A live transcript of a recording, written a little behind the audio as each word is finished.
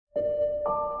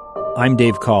I'm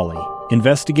Dave Cawley,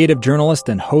 investigative journalist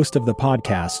and host of the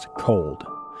podcast Cold.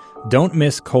 Don't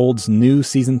miss Cold's new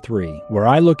Season 3, where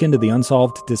I look into the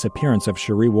unsolved disappearance of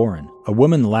Sheree Warren, a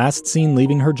woman last seen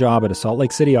leaving her job at a Salt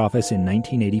Lake City office in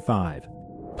 1985.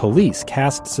 Police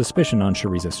cast suspicion on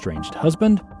Sheree's estranged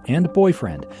husband and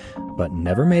boyfriend, but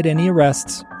never made any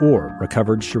arrests or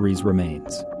recovered Sheree's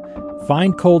remains.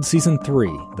 Find Cold Season 3,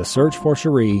 The Search for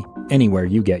Sheree, anywhere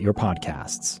you get your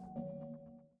podcasts.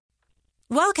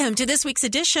 Welcome to this week's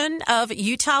edition of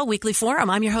Utah Weekly Forum.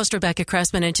 I'm your host, Rebecca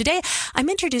Cressman, and today I'm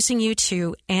introducing you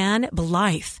to Ann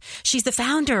Blythe. She's the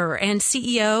founder and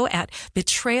CEO at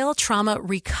Betrayal Trauma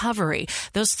Recovery.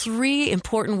 Those three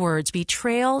important words,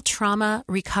 betrayal, trauma,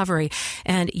 recovery.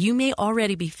 And you may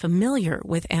already be familiar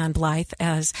with Ann Blythe,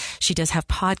 as she does have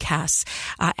podcasts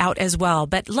out as well.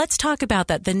 But let's talk about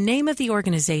that. The name of the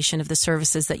organization of the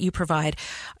services that you provide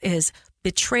is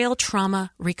Betrayal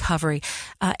Trauma Recovery.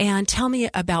 And tell me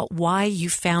about why you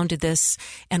founded this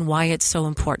and why it's so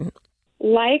important.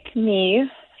 Like me,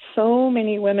 so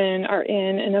many women are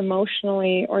in an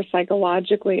emotionally or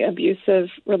psychologically abusive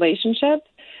relationship,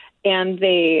 and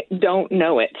they don't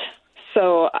know it.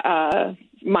 So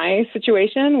my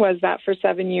situation was that for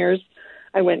 7 years,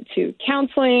 I went to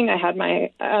counseling. I had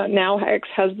my now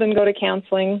ex-husband go to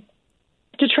counseling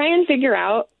to try and figure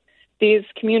out these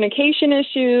communication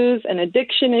issues and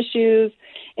addiction issues,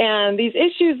 and these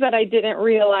issues that I didn't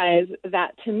realize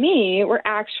that to me were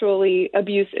actually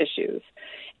abuse issues.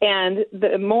 And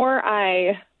the more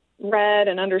I read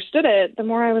and understood it, the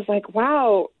more I was like,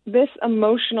 wow, this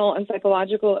emotional and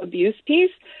psychological abuse piece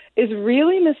is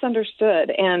really misunderstood,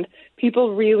 and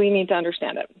people really need to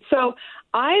understand it. So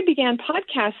I began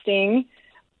podcasting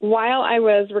while I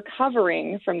was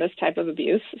recovering from this type of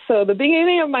abuse. So the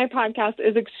beginning of my podcast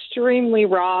is extremely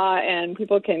raw, and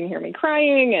people can hear me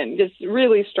crying and just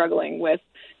really struggling with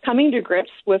coming to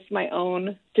grips with my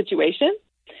own situation.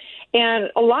 And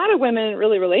a lot of women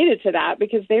really related to that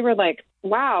because they were like,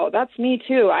 wow, that's me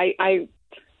too. I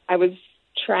was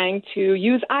trying to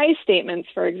use I statements,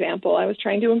 for example. I was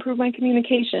trying to improve my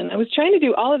communication. I was trying to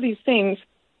do all of these things,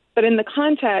 but in the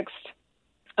context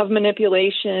of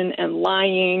manipulation and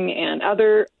lying and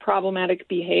other problematic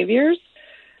behaviors,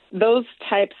 that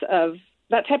type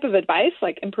of advice,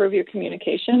 like improve your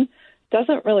communication,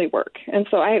 doesn't really work. And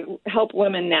so I help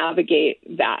women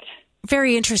navigate that.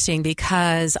 Very interesting,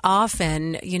 because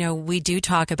often, we do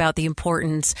talk about the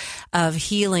importance of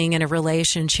healing in a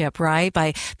relationship, right?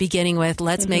 By beginning with,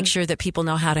 let's make sure that people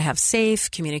know how to have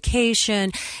safe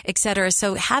communication, et cetera.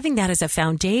 So having that as a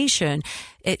foundation,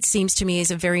 it seems to me, is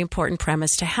a very important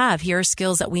premise to have. Here are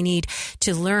skills that we need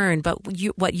to learn. But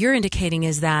what you're indicating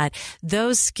is that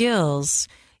those skills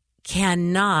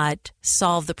cannot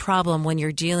solve the problem when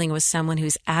you're dealing with someone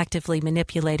who's actively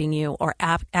manipulating you or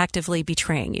actively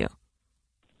betraying you.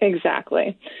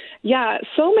 Exactly. Yeah,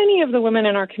 so many of the women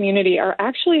in our community are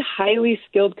actually highly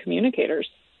skilled communicators.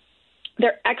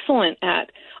 They're excellent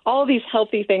at all of these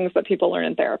healthy things that people learn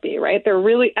in therapy, right? They're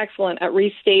really excellent at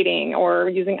restating or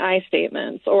using I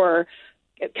statements or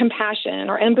compassion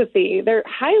or empathy. They're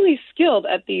highly skilled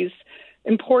at these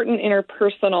important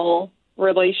interpersonal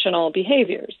relational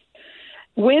behaviors.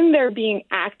 When they're being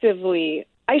actively,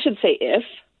 I should say if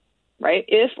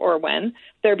or when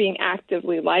they're being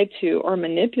actively lied to or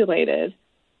manipulated,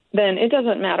 then it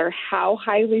doesn't matter how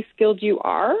highly skilled you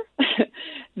are.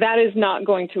 That is not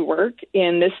going to work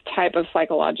in this type of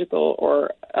psychological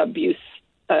or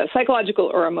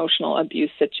emotional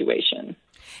abuse situation.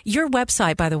 Your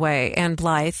website, by the way, Ann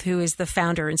Blythe, who is the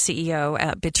founder and CEO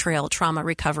at Betrayal Trauma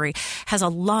Recovery, has a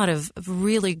lot of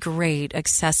really great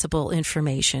accessible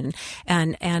information.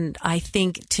 And I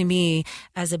think, to me,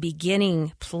 as a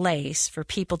beginning place for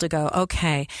people to go,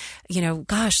 okay,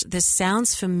 gosh, this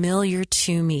sounds familiar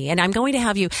to me. And I'm going to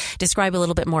have you describe a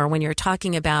little bit more when you're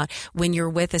talking about when you're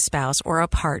with a spouse or a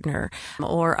partner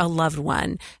or a loved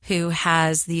one who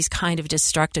has these kind of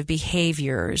destructive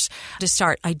behaviors, to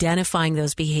start identifying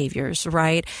those behaviors,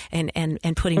 right? And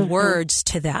putting words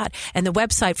to that. And the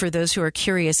website, for those who are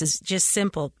curious, is just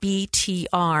simple, btr.org.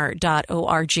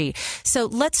 So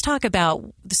let's talk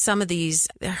about some of these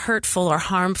hurtful or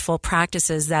harmful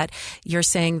practices that you're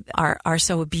saying are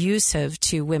so abusive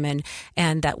to women,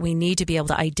 and that we need to be able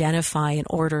to identify in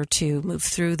order to move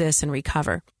through this and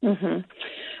recover.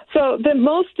 So the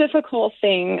most difficult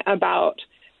thing about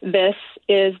this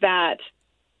is that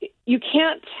you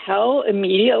can't tell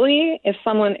immediately if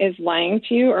someone is lying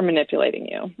to you or manipulating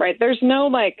you, right? There's no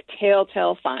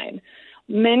telltale sign.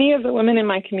 Many of the women in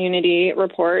my community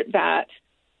report that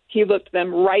he looked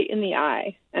them right in the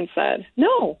eye and said,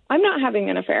 no, I'm not having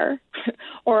an affair,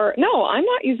 or no, I'm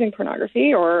not using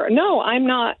pornography, or no, I'm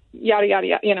not yada,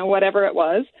 yada, yada, whatever it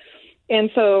was. And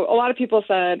so a lot of people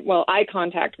said, well, eye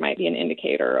contact might be an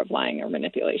indicator of lying or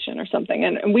manipulation or something.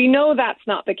 And we know that's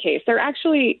not the case. There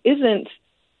actually isn't,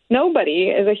 nobody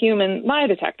is a human lie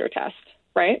detector test,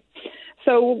 right?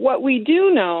 So what we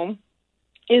do know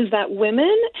is that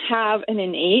women have an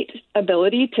innate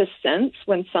ability to sense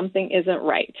when something isn't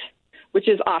right, which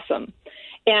is awesome.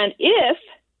 And if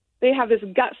they have this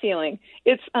gut feeling,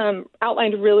 it's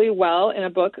outlined really well in a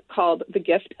book called The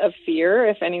Gift of Fear,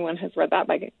 if anyone has read that,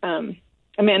 by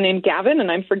a man named Gavin,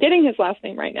 and I'm forgetting his last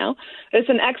name right now. It's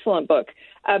an excellent book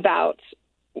about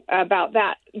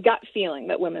that gut feeling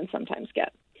that women sometimes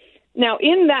get. Now,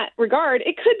 in that regard,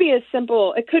 it could be a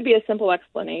simple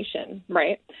explanation,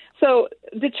 right? So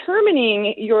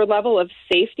determining your level of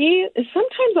safety is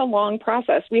sometimes a long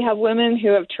process. We have women who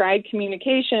have tried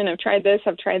communication, have tried this,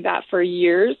 have tried that for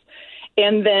years.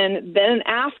 And then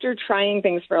after trying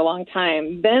things for a long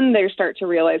time, then they start to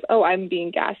realize, oh, I'm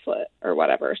being gaslit or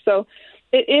whatever. So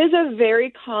it is a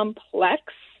very complex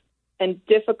and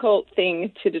difficult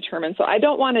thing to determine. So I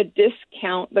don't want to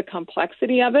discount the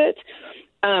complexity of it.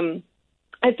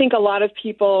 I think a lot of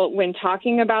people, when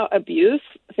talking about abuse,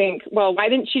 think, well, why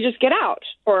didn't she just get out?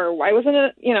 Or why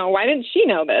didn't she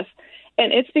know this?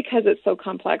 And it's because it's so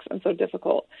complex and so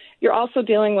difficult. You're also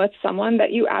dealing with someone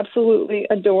that you absolutely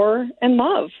adore and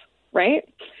love, right?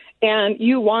 And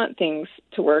you want things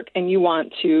to work, and you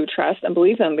want to trust and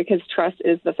believe them, because trust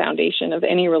is the foundation of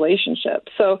any relationship.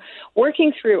 So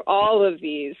working through all of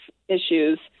these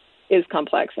issues is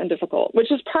complex and difficult, which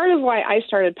is part of why I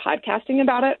started podcasting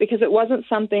about it, because it wasn't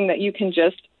something that you can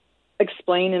just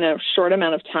explain in a short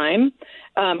amount of time.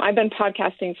 I've been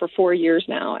podcasting for 4 years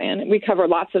now, and we cover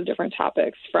lots of different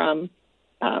topics from,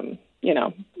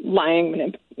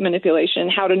 lying, manipulation,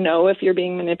 how to know if you're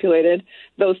being manipulated,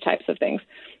 those types of things.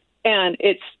 And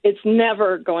it's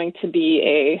never going to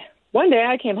be one day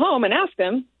I came home and asked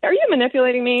him, are you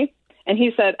manipulating me? And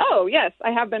he said, oh, yes,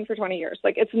 I have been for 20 years.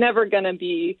 Like, it's never going to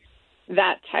be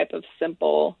that type of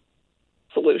simple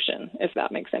solution, if that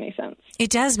makes any sense. It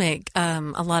does make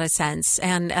a lot of sense.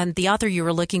 And the author you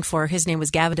were looking for, his name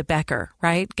was Gavin de Becker,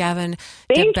 right? Gavin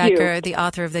de Becker, the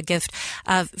author of The Gift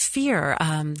of Fear,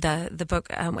 the book.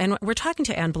 And we're talking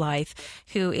to Ann Blythe,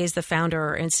 who is the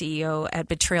founder and CEO at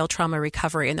Betrayal Trauma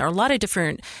Recovery. And there are a lot of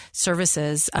different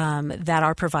services that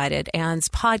are provided. Ann's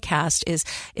podcast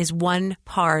is one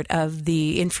part of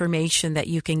the information that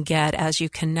you can get as you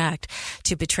connect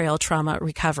to Betrayal Trauma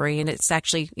Recovery. And it's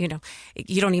actually,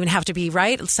 you don't even have to be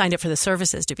signed up for the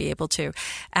services to be able to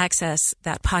access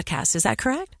that podcast. Is that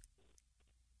correct?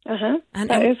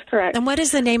 That is correct. And what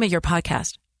is the name of your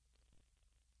podcast?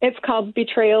 It's called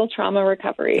Betrayal Trauma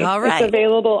Recovery. All right. It's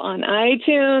available on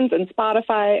iTunes and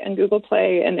Spotify and Google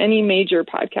Play and any major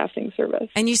podcasting service.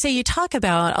 And you say you talk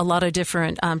about a lot of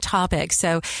different topics.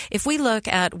 So if we look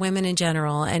at women in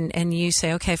general and you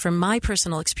say, okay, from my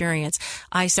personal experience,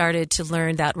 I started to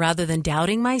learn that rather than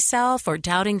doubting myself or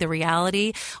doubting the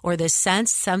reality or the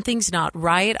sense something's not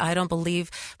right, I don't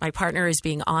believe my partner is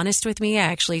being honest with me. I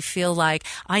actually feel like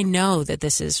I know that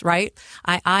this is right.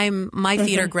 My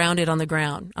feet are grounded on the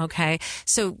ground. Okay.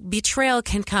 So betrayal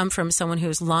can come from someone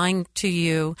who's lying to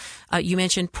you. You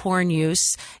mentioned porn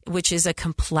use, which is a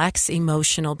complex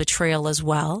emotional betrayal as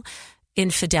well.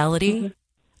 Infidelity.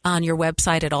 On your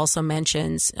website, it also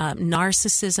mentions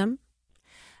narcissism,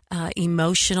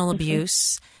 emotional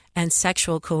abuse, and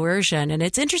sexual coercion. And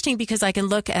it's interesting because I can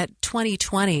look at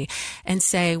 2020 and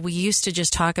say we used to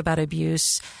just talk about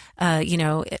abuse,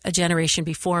 a generation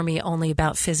before me only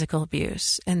about physical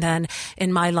abuse. And then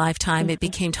in my lifetime, it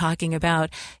became talking about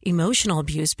emotional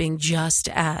abuse being just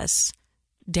as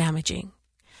damaging.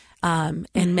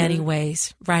 In many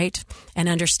ways, right? And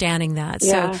understanding that.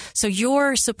 Yeah. So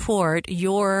your support,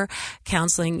 your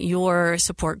counseling, your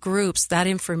support groups, that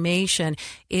information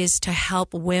is to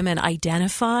help women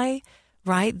identify,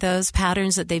 right, those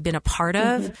patterns that they've been a part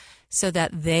of so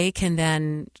that they can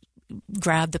then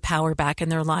grab the power back in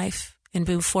their life and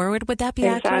move forward. Would that be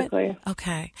accurate? Exactly.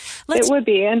 Okay. It would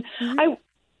be. And I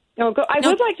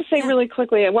would like to say really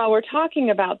quickly, while we're talking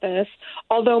about this,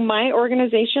 although my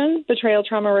organization, Betrayal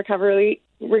Trauma Recovery,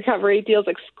 deals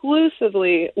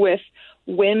exclusively with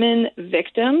women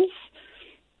victims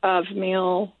of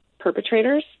male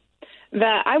perpetrators,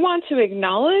 that I want to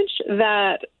acknowledge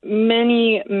that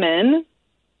many men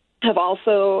have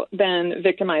also been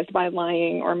victimized by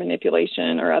lying or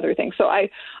manipulation or other things. So I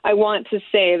want to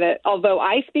say that although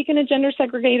I speak in a gender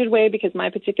segregated way because my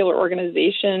particular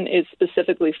organization is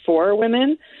specifically for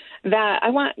women, that I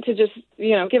want to just,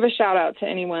 give a shout out to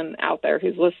anyone out there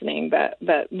who's listening that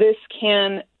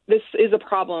this is a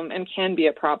problem and can be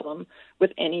a problem with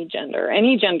any gender.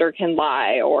 Any gender can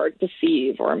lie or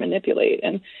deceive or manipulate.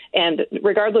 And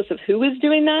regardless of who is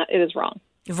doing that, it is wrong.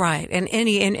 Right. And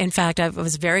in fact, I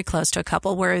was very close to a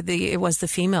couple where it was the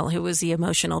female who was the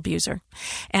emotional abuser.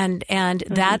 And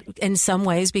that in some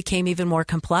ways became even more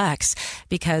complex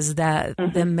because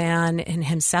the man in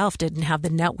himself didn't have the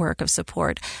network of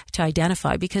support to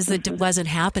identify because it wasn't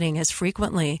happening as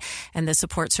frequently and the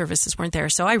support services weren't there.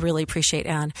 So I really appreciate,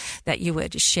 Ann, that you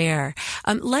would share.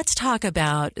 Let's talk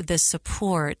about the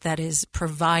support that is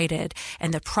provided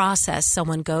and the process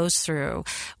someone goes through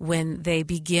when they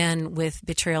begin with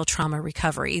betrayal trauma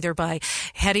recovery, either by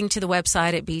heading to the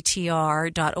website at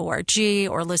btr.org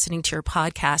or listening to your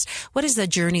podcast. What does the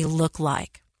journey look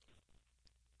like?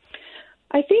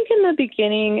 I think in the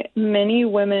beginning, many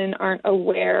women aren't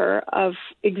aware of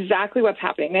exactly what's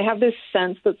happening. They have this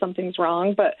sense that something's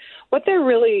wrong, but what they're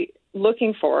really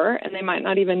looking for, and they might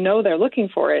not even know they're looking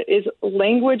for it, is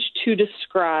language to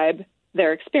describe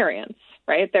their experience.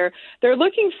 Right? They're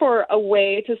looking for a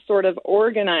way to sort of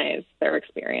organize their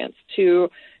experience, to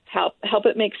help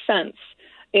it make sense,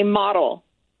 a model,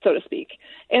 so to speak.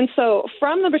 And so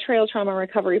from the Betrayal Trauma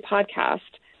Recovery podcast,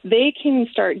 they can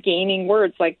start gaining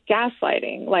words like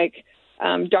gaslighting, like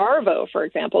DARVO, for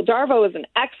example. DARVO is an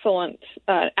excellent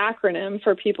acronym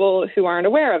for people who aren't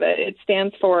aware of it. It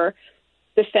stands for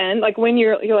defend. Like when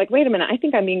you're like, wait a minute, I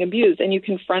think I'm being abused, and you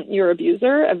confront your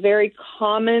abuser. A very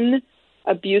common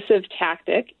abusive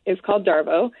tactic is called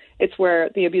DARVO. It's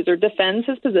where the abuser defends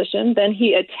his position, then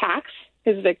he attacks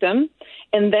his victim,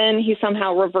 and then he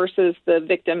somehow reverses the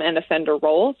victim and offender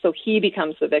role. So he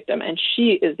becomes the victim and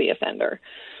she is the offender.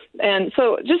 And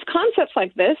so just concepts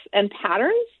like this and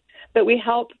patterns that we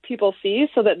help people see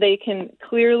so that they can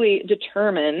clearly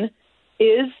determine,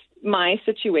 is my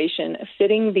situation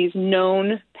fitting these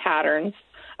known patterns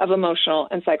of emotional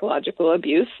and psychological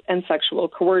abuse and sexual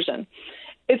coercion?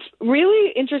 It's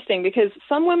really interesting because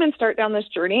some women start down this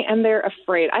journey and they're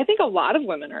afraid. I think a lot of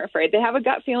women are afraid. They have a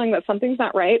gut feeling that something's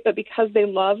not right, but because they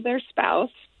love their spouse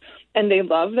and they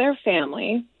love their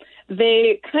family,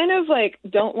 they kind of like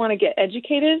don't want to get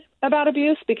educated about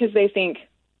abuse because they think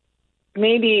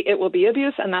maybe it will be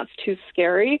abuse and that's too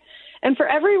scary. And for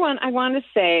everyone, I want to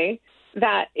say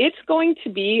that it's going to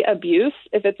be abuse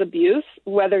if it's abuse,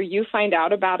 whether you find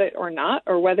out about it or not,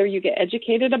 or whether you get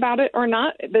educated about it or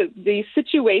not. The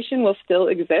situation will still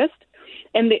exist.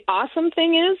 And the awesome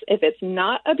thing is, if it's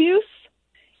not abuse,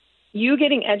 you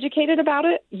getting educated about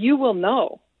it, you will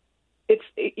know.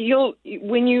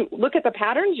 When you look at the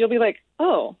patterns, you'll be like,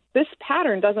 oh, this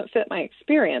pattern doesn't fit my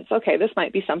experience. Okay, this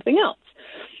might be something else.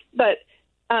 But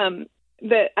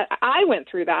I went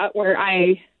through that where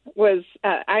I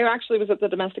actually was at the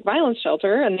domestic violence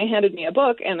shelter and they handed me a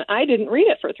book and I didn't read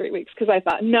it for 3 weeks because I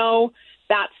thought, no,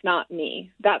 that's not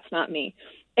me. That's not me.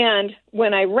 And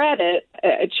when I read it,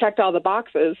 it checked all the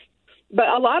boxes. But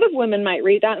a lot of women might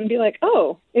read that and be like,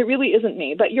 oh, it really isn't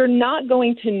me. But you're not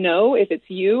going to know if it's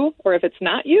you or if it's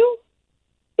not you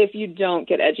if you don't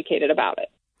get educated about it.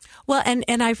 Well,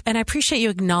 and I appreciate you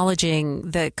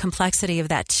acknowledging the complexity of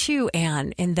that too,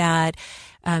 Ann, in that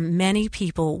many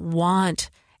people want,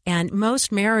 and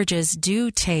most marriages do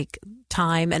take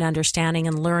time and understanding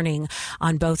and learning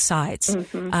on both sides.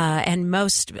 And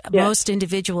most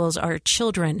individuals are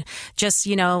children. Just,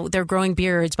 they're growing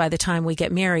beards by the time we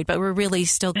get married, but we're really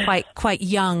still quite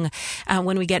young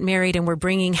when we get married, and we're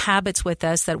bringing habits with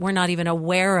us that we're not even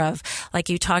aware of. Like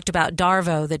you talked about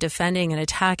DARVO, the defending and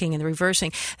attacking and the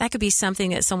reversing. That could be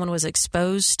something that someone was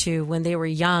exposed to when they were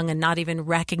young and not even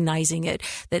recognizing it,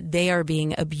 that they are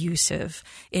being abusive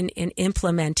in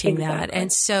implementing that. And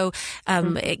so,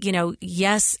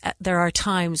 yes, there are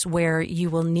times where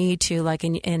you will need to, like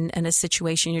in a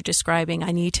situation you're describing,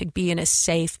 I need to be in a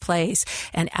safe place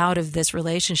and out of this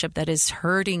relationship that is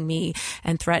hurting me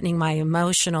and threatening my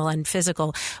emotional and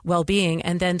physical well-being.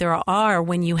 And then there are,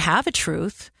 when you have a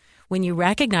truth, when you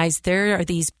recognize there are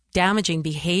these damaging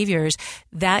behaviors,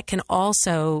 that can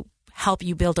also help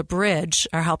you build a bridge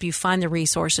or help you find the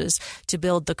resources to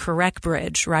build the correct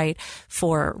bridge, right,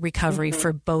 for recovery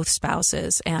for both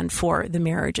spouses and for the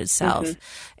marriage itself.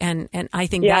 And I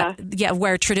think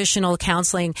where traditional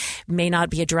counseling may not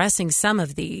be addressing some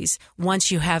of these, once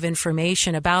you have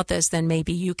information about this, then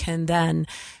maybe you can then,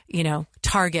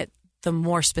 target the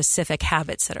more specific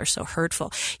habits that are so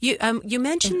hurtful. You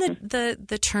mentioned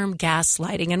the term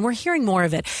gaslighting, and we're hearing more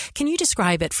of it. Can you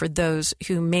describe it for those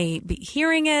who may be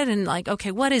hearing it and like,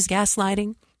 okay, what is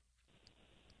gaslighting?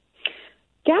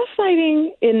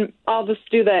 Gaslighting, I'll just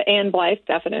do the Anne Blythe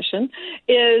definition,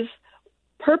 is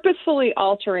purposefully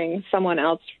altering someone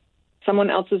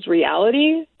else's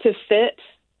reality to fit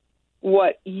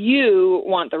what you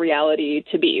want the reality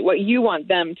to be, what you want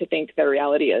them to think their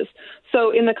reality is. So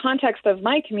in the context of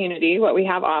my community, what we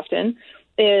have often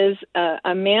is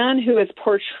a man who is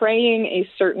portraying a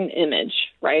certain image,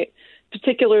 right?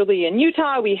 Particularly in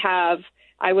Utah, we have,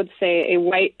 I would say, a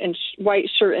white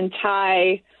shirt and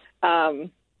tie,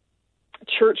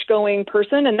 church-going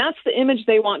person, and that's the image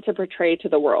they want to portray to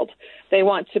the world. They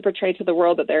want to portray to the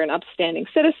world that they're an upstanding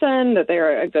citizen, that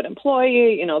they're a good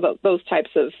employee, those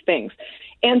types of things.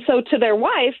 And so to their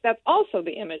wife, that's also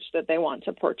the image that they want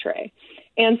to portray.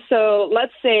 And so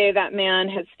let's say that man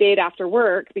had stayed after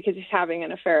work because he's having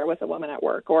an affair with a woman at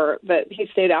work, or that he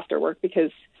stayed after work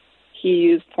because he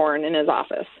used porn in his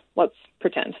office. Let's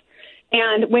pretend.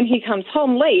 And when he comes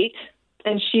home late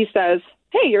and she says,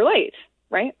 "Hey, you're late,"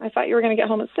 right? I thought you were going to get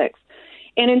home at 6.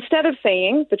 And instead of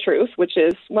saying the truth, which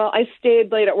is, well, I stayed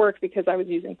late at work because I was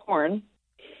using porn,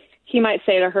 he might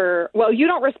say to her, well, you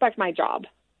don't respect my job,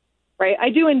 right? I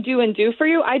do for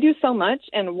you. I do so much.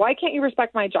 And why can't you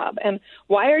respect my job? And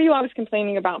why are you always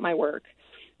complaining about my work?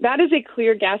 That is a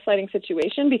clear gaslighting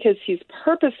situation because he's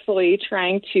purposefully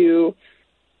trying to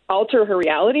alter her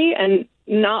reality and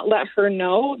not let her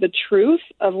know the truth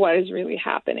of what is really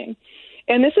happening.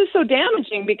 And this is so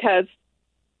damaging because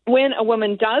when a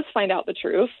woman does find out the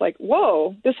truth, like,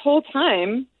 whoa, this whole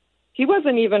time he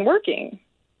wasn't even working.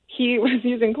 He was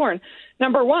using porn.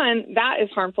 Number one, that is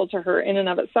harmful to her in and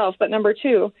of itself. But number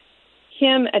two,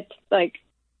 him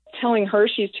telling her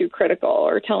she's too critical,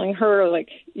 or telling her like,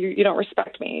 you don't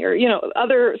respect me, or,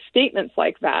 other statements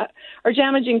like that are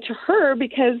damaging to her,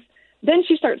 because then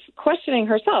she starts questioning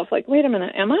herself, like, wait a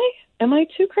minute, am I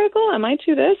too critical? Am I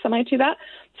too this? Am I too that?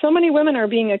 So many women are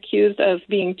being accused of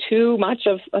being too much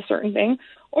of a certain thing,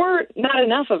 or not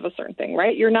enough of a certain thing,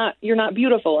 right? You're not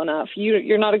beautiful enough.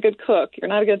 You're not a good cook. You're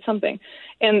not a good something.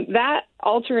 And that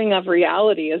altering of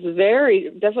reality is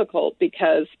very difficult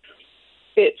because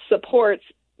it supports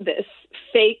this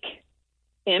fake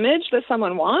image that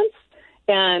someone wants,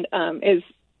 and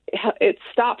it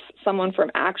stops someone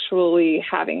from actually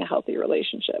having a healthy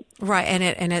relationship. Right,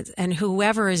 and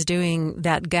whoever is doing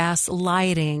that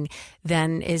gaslighting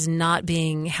then is not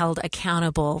being held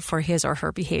accountable for his or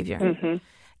her behavior. Mm-hmm.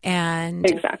 And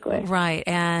exactly right,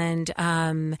 and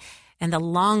the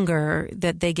longer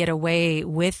that they get away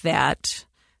with that,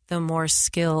 the more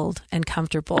skilled and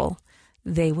comfortable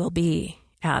they will be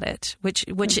at it, which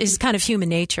is kind of human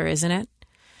nature, isn't it?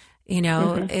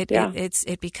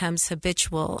 It becomes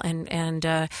habitual and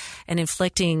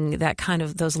inflicting that kind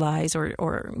of those lies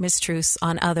or mistruths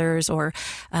on others, or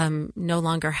no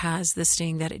longer has the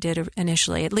sting that it did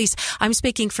initially. At least I'm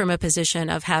speaking from a position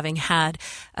of having had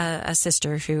a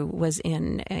sister who was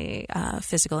in a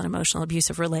physical and emotional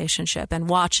abusive relationship, and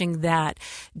watching that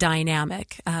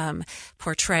dynamic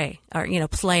portray or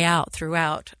play out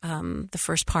throughout the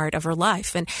first part of her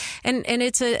life, and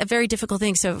it's a very difficult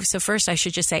thing. So first I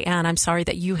should just say, Anne, I'm sorry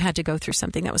that you had to go through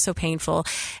something that was so painful.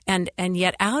 And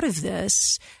yet out of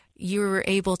this, you were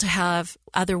able to have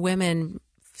other women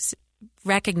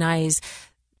recognize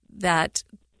that,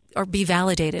 or be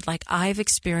validated. Like, I've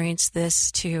experienced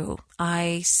this too.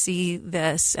 I see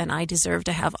this, and I deserve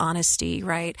to have honesty,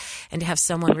 right? And to have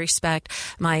someone respect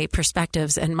my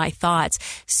perspectives and my thoughts.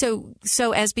 So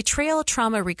as Betrayal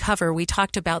Trauma Recover, we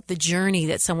talked about the journey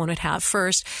that someone would have.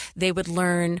 First, they would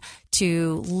learn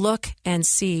to look and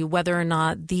see whether or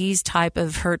not these type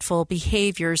of hurtful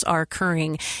behaviors are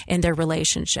occurring in their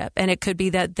relationship. And it could be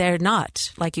that they're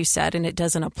not, like you said, and it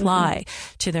doesn't apply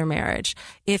to their marriage.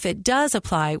 If it does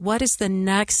apply, what is the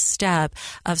next step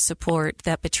of support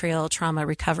that Betrayal Trauma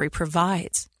Recovery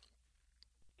provides?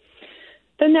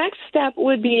 The next step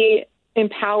would be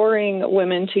empowering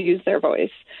women to use their voice.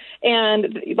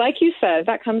 And like you said,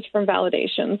 that comes from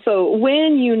validation. So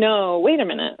when wait a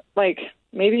minute, like,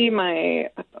 maybe my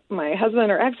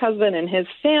husband or ex-husband and his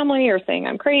family are saying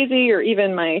I'm crazy, or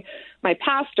even my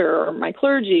pastor or my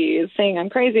clergy is saying I'm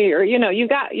crazy, or you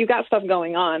got stuff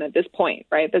going on at this point,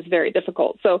 right? That's very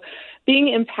difficult. So being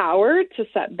empowered to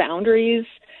set boundaries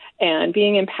and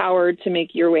being empowered to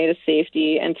make your way to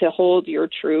safety and to hold your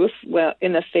truth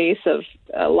in the face of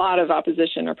a lot of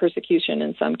opposition or persecution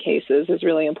in some cases is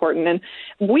really important. And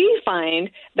we find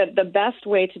that the best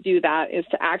way to do that is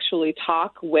to actually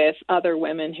talk with other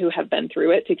women who have been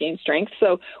through it to gain strength.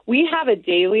 So we have a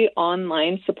daily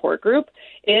online support group.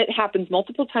 It happens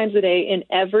multiple times a day in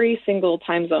every single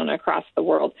time zone across the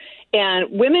world. And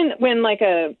women, when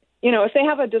if they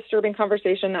have a disturbing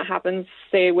conversation that happens,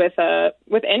 say, with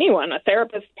anyone, a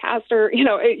therapist, pastor,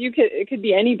 it could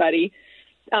be anybody,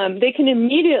 they can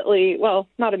immediately, well,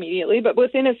 not immediately, but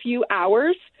within a few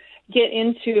hours, get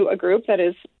into a group that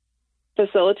is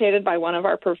facilitated by one of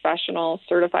our professional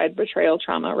certified betrayal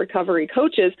trauma recovery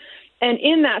coaches. And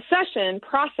in that session,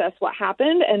 process what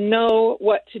happened and know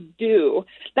what to do.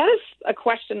 That is a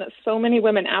question that so many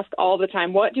women ask all the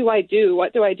time. What do I do?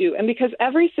 What do I do? And because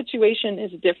every situation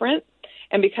is different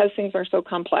and because things are so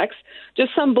complex, just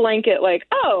some blanket like,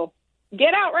 oh,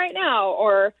 get out right now,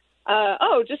 or,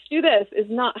 oh, just do this is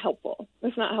not helpful.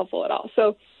 It's not helpful at all.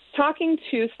 So talking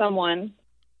to someone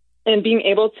and being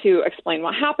able to explain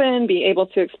what happened, be able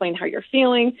to explain how you're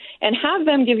feeling, and have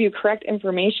them give you correct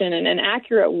information and an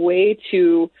accurate way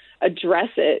to address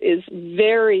it is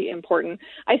very important.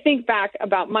 I think back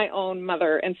about my own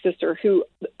mother and sister who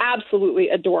absolutely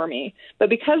adore me, but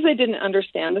because they didn't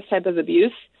understand this type of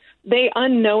abuse, they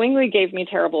unknowingly gave me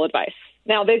terrible advice.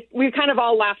 Now, we kind of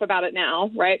all laugh about it now,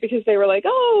 right? Because they were like,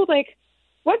 oh, like,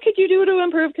 what could you do to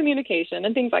improve communication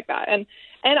and things like that? And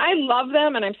I love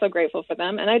them, and I'm so grateful for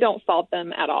them, and I don't fault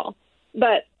them at all.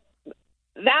 But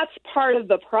that's part of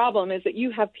the problem, is that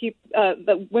you have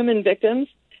the women victims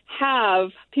have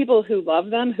people who love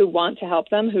them, who want to help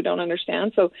them, who don't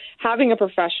understand. So having a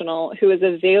professional who is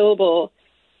available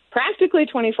practically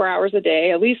 24 hours a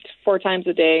day, at least 4 times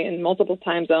a day in multiple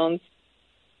time zones,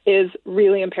 is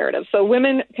really imperative. So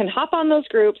women can hop on those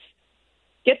groups,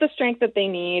 get the strength that they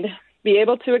need, be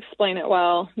able to explain it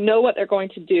well, know what they're going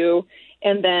to do,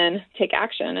 and then take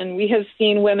action. And we have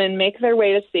seen women make their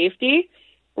way to safety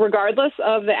regardless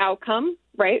of the outcome,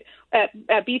 right? At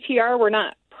BTR, we're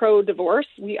not pro-divorce.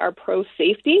 We are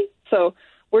pro-safety. So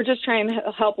we're just trying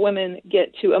to help women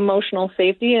get to emotional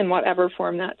safety in whatever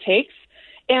form that takes.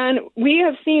 And we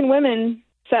have seen women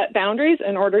set boundaries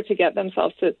in order to get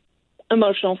themselves to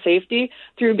emotional safety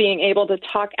through being able to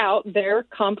talk out their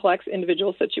complex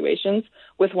individual situations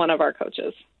with one of our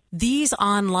coaches. These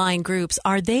online groups,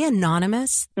 are they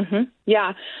anonymous? Mm-hmm.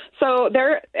 Yeah. So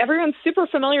everyone's super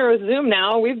familiar with Zoom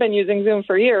now. We've been using Zoom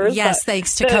for years. Yes,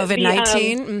 thanks to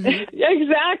COVID-19.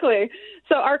 Exactly.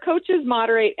 So our coaches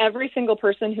moderate every single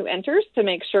person who enters to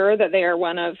make sure that they are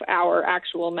one of our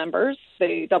actual members.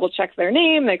 They double-check their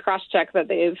name. They cross-check that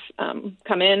they've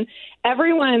come in.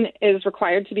 Everyone is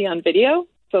required to be on video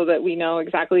so that we know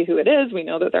exactly who it is. We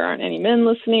know that there aren't any men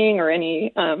listening or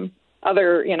any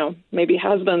other, maybe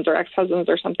husbands or ex-husbands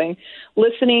or something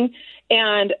listening.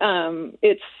 And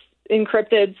it's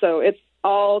encrypted, so it's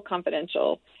all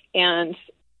confidential and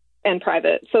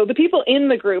private. So the people in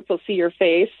the group will see your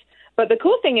face. But the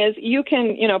cool thing is you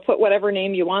can, put whatever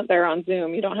name you want there on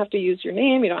Zoom. You don't have to use your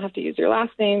name. You don't have to use your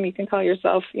last name. You can call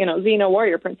yourself, Xena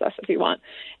Warrior Princess if you want.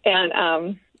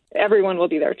 And everyone will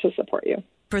be there to support you.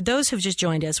 For those who've just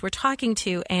joined us, we're talking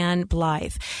to Ann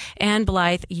Blythe. Ann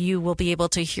Blythe, you will be able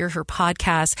to hear her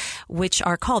podcasts, which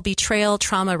are called Betrayal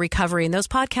Trauma Recovery. And those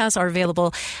podcasts are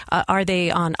available. Are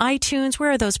they on iTunes?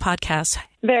 Where are those podcasts?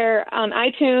 They're on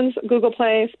iTunes, Google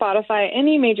Play, Spotify,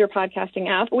 any major podcasting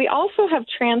app. We also have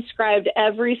transcribed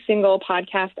every single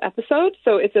podcast episode,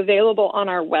 so it's available on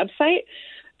our website.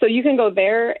 So you can go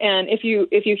there, and if you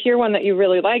hear one that you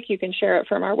really like, you can share it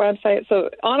from our website.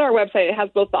 So on our website, it has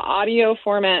both the audio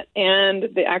format and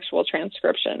the actual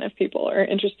transcription if people are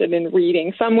interested in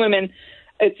reading. Some women,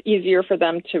 it's easier for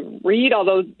them to read,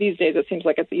 although these days it seems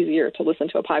like it's easier to listen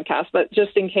to a podcast. But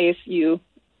just in case you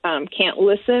can't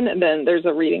listen, then there's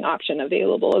a reading option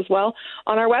available as well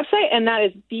on our website, and that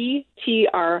is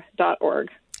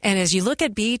btr.org. And as you look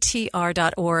at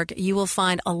btr.org, you will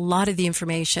find a lot of the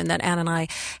information that Ann and I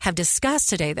have discussed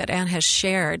today, that Ann has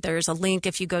shared. There's a link.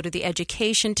 If you go to the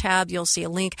education tab, you'll see a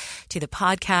link to the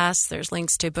podcast. There's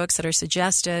links to books that are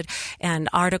suggested and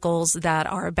articles that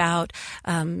are about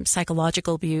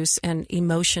psychological abuse and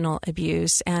emotional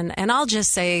abuse. And I'll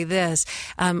just say this,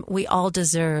 we all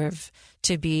deserve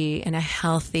to be in a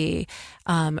healthy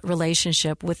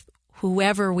relationship with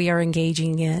whoever we are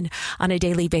engaging in on a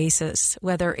daily basis,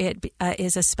 whether it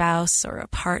is a spouse or a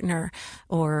partner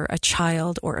or a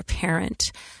child or a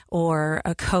parent or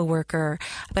a coworker.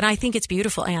 But I think it's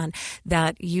beautiful, Anne,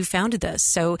 that you founded this.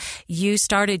 So you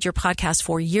started your podcast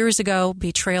 4 years ago,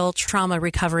 Betrayal Trauma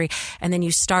Recovery, and then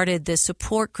you started the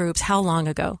support groups. How long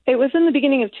ago? It was in the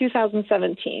beginning of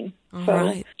 2017. So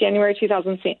right. January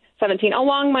 2017.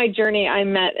 Along my journey, I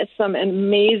met some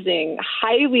amazing,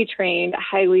 highly trained,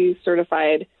 highly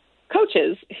certified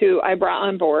coaches who I brought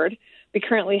on board. We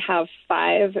currently have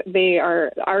 5.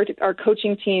 Our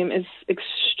coaching team is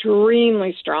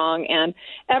extremely strong, and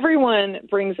everyone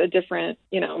brings a different,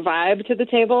 vibe to the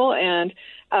table. And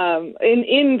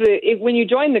when you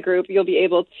join the group, you'll be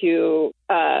able to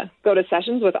go to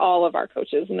sessions with all of our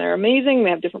coaches, and they're amazing. They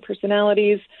have different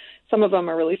personalities. Some of them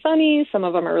are really funny. Some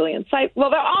of them are really insightful. Well,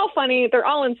 they're all funny. They're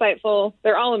all insightful.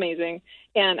 They're all amazing.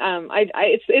 And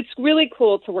it's really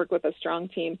cool to work with a strong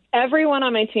team. Everyone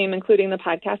on my team, including the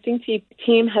podcasting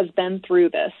team, has been through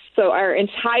this. So our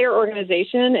entire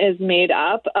organization is made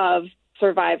up of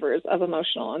survivors of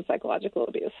emotional and psychological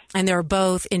abuse. And there are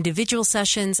both individual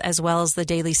sessions as well as the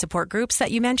daily support groups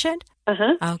that you mentioned?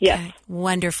 Uh-huh. Okay. Yes.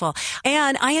 Wonderful.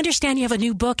 And I understand you have a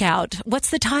new book out. What's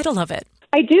the title of it?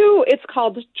 I do. It's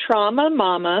called Trauma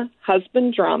Mama,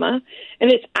 Husband Drama.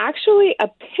 And it's actually a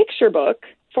picture book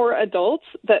for adults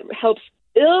that helps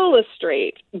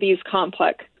illustrate these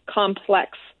complex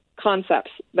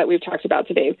concepts that we've talked about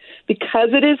today. Because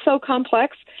it is so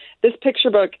complex, this picture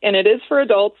book, and it is for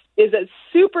adults, is a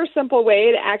super simple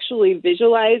way to actually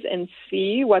visualize and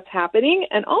see what's happening,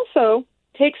 and also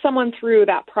take someone through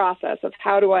that process of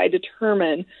how do I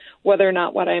determine whether or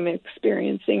not what I'm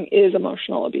experiencing is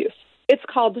emotional abuse. It's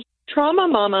called Trauma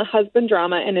Mama, Husband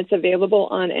Drama, and it's available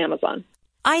on Amazon.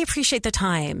 I appreciate the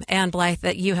time, Anne Blythe,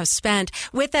 that you have spent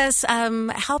with us,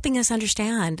 helping us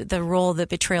understand the role that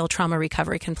betrayal trauma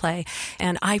recovery can play.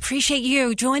 And I appreciate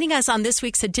you joining us on this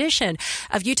week's edition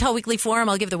of Utah Weekly Forum.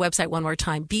 I'll give the website one more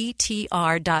time, btr.org.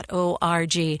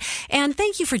 And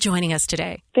thank you for joining us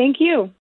today. Thank you.